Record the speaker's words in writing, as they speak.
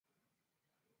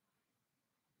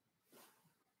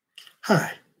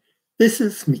Hi, this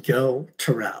is Miguel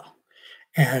Terrell,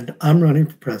 and I'm running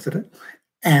for president.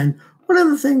 And one of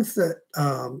the things that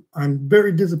I'm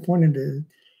very disappointed in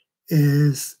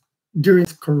is during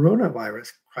this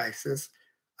coronavirus crisis,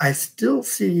 I still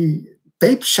see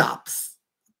vape shops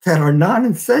that are non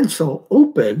essential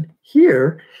open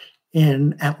here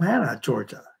in Atlanta,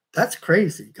 Georgia. That's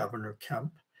crazy, Governor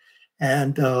Kemp.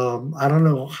 And I don't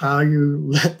know how you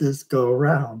let this go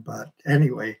around, but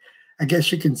anyway, I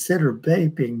guess you consider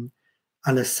vaping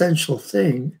an essential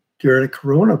thing during a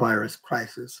coronavirus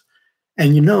crisis.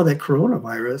 And you know that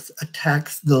coronavirus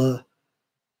attacks the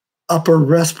upper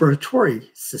respiratory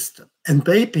system. And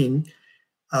vaping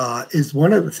is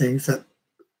one of the things that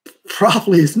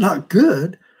probably is not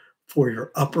good for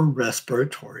your upper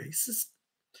respiratory system.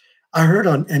 I heard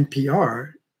on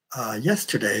NPR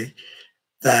yesterday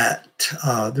that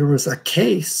there was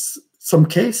some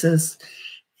cases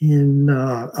in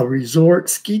a resort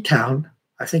ski town,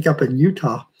 I think up in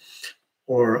Utah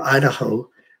or Idaho,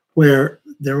 where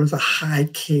there was a high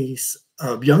case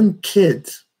of young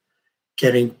kids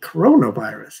getting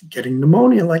coronavirus, getting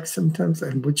pneumonia-like symptoms,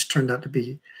 and which turned out to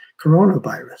be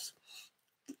coronavirus.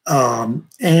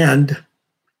 And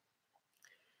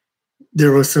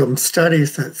there were some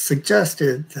studies that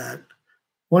suggested that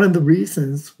one of the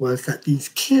reasons was that these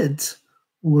kids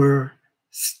were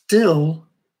still,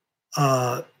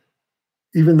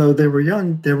 even though they were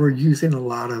young, they were using a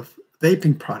lot of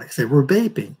vaping products. They were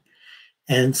vaping.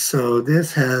 And so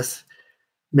this has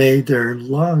made their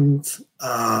lungs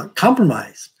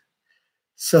compromised.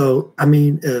 So, I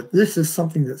mean, if this is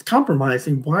something that's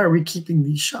compromising, why are we keeping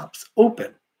these shops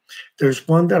open? There's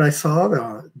one that I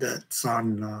saw that's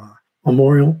on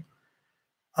Memorial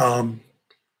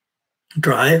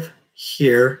Drive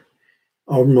here,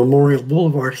 or Memorial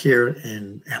Boulevard here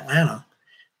in Atlanta,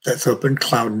 that's open.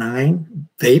 Cloud9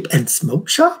 Vape and Smoke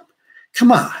Shop.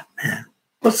 Come on, man,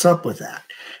 what's up with that?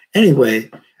 Anyway,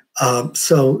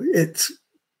 so it's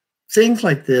things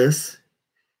like this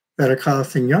that are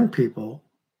costing young people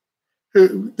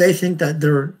who they think that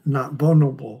they're not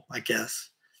vulnerable, I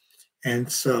guess,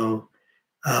 and so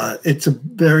it's a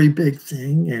very big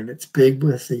thing, and it's big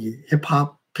with the hip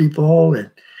hop people and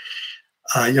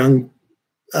young,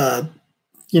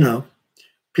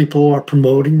 people are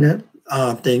promoting it.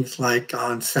 Things like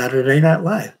on Saturday Night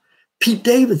Live, Pete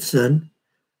Davidson,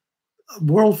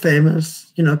 world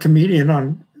famous, comedian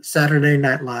on Saturday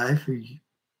Night Live, who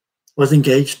was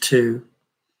engaged to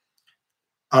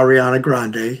Ariana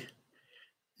Grande,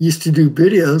 used to do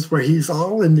videos where he's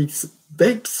all in these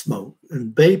vape smoke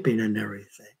and vaping and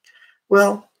everything.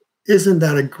 Well, isn't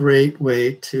that a great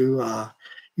way to,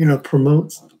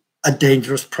 promote a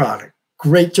dangerous product?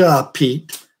 Great job,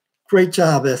 Pete. Great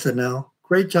job, SNL.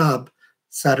 Great job,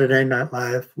 Saturday Night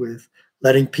Live, with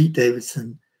letting Pete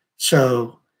Davidson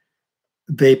show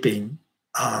vaping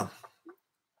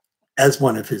as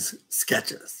one of his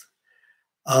sketches.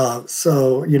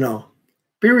 So,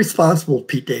 be responsible,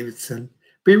 Pete Davidson.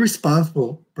 Be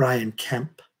responsible, Brian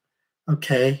Kemp,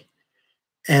 okay?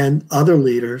 And other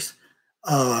leaders.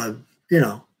 Why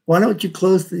don't you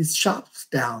close these shops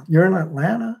down? You're in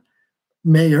Atlanta,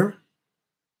 Mayor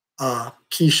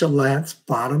Keisha Lance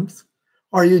Bottoms.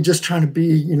 Or are you just trying to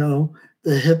be,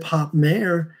 the hip hop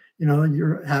mayor?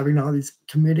 You're having all these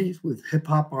committees with hip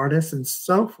hop artists and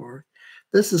so forth.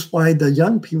 This is why the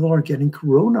young people are getting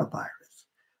coronavirus.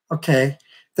 Okay,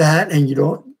 that, and you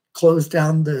don't close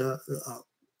down the,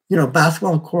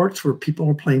 basketball courts where people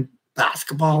are playing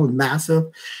basketball and massive,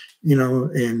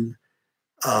 in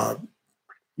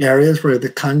areas where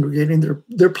they're congregating.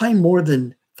 They're playing more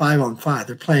than 5-on-5.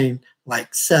 They're playing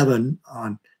like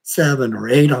 7-on-7 or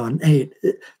 8-on-8.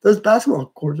 Those basketball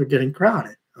courts are getting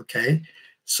crowded. Okay,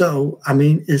 so I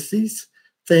mean, it's these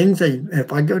things that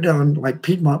if I go down like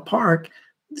Piedmont Park,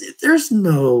 there's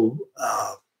no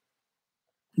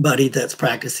buddy that's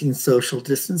practicing social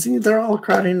distancing. They're all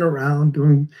crowding around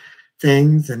doing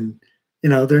things, and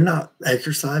they're not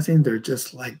exercising. They're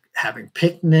just like having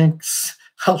picnics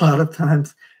a lot of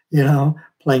times,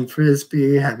 playing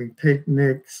frisbee, having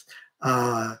picnics,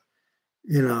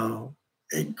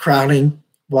 crowding,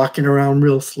 walking around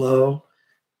real slow.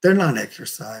 They're not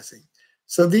exercising.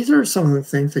 So these are some of the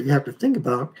things that you have to think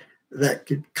about that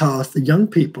could cause the young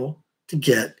people to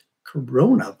get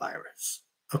coronavirus.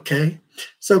 Okay?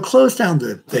 So close down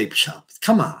the vape shops.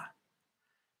 Come on.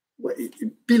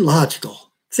 Be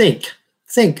logical. Think.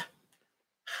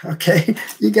 Okay?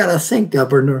 You got to think,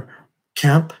 Governor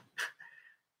Kemp.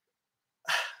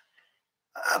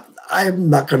 I'm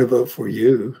not going to vote for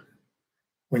you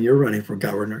when you're running for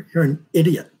governor. You're an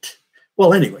idiot.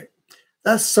 Well, anyway,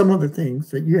 That's some of the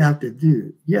things that you have to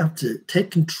do. You have to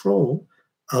take control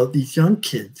of these young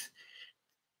kids.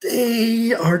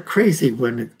 They are crazy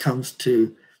when it comes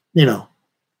to, you know,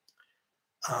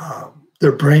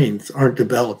 their brains aren't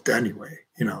developed anyway,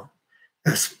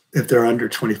 as if they're under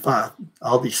 25.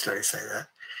 All these studies say that.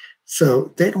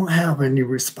 So they don't have any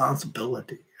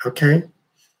responsibility, okay?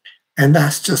 And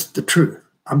that's just the truth.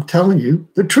 I'm telling you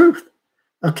the truth,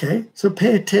 okay? So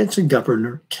pay attention,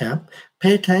 Governor Kemp.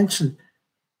 Pay attention,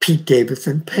 Pete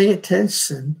Davidson. Pay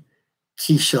attention,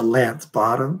 Keisha Lance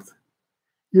Bottoms.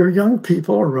 Your young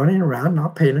people are running around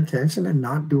not paying attention and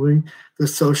not doing the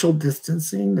social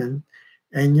distancing, and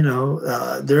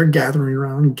they're gathering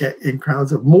around in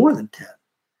crowds of more than 10,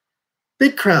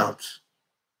 big crowds,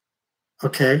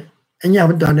 okay? And you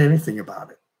haven't done anything about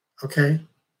it, okay?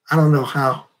 I don't know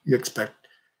how you expect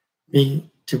me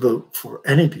to vote for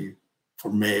any of you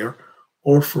for mayor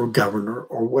or for governor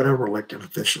or whatever elected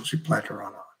officials you plan to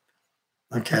run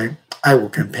on, okay? I will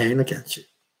campaign against you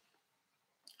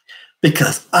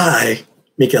because I,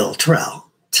 Miguel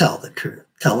Terrell, tell the truth,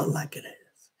 tell it like it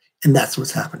is. And that's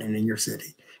what's happening in your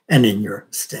city and in your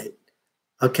state,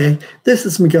 okay? This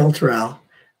is Miguel Terrell.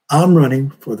 I'm running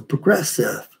for the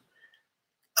Progressive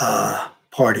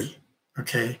Party,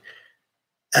 okay,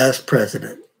 as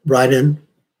president. Write in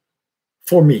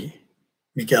for me,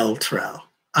 Miguel Terrell.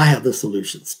 I have the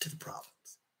solutions to the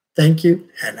problems. Thank you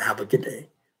and have a good day.